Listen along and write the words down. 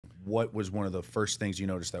what was one of the first things you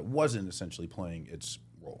noticed that wasn't essentially playing its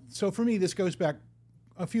role? So for me, this goes back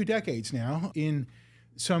a few decades now in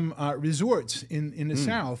some resorts in the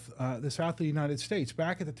South of the United States.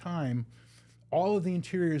 Back at the time, all of the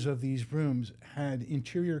interiors of these rooms had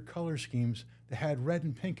interior color schemes that had red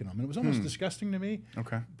and pink in them. And it was almost disgusting to me,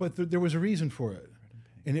 but there was a reason for it.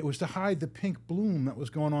 And it was to hide the pink bloom that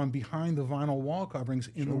was going on behind the vinyl wall coverings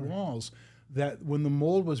in the walls, that when the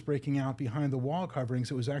mold was breaking out behind the wall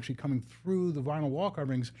coverings, it was actually coming through the vinyl wall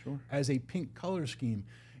coverings as a pink color scheme.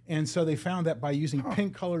 And so they found that by using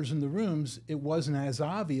pink colors in the rooms, it wasn't as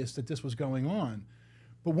obvious that this was going on.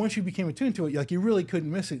 But once you became attuned to it, like, you really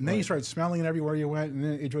couldn't miss it. And then you started smelling it everywhere you went, and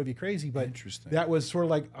then it drove you crazy. But that was sort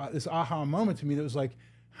of like this aha moment to me that was like,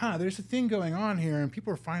 there's a thing going on here, and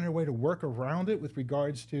people are finding a way to work around it with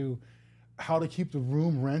regards to how to keep the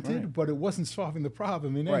room rented, but it wasn't solving the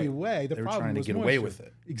problem in any way. The they were problem trying to was get away with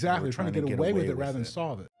it. Exactly, trying to get away with it rather than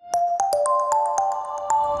solve it.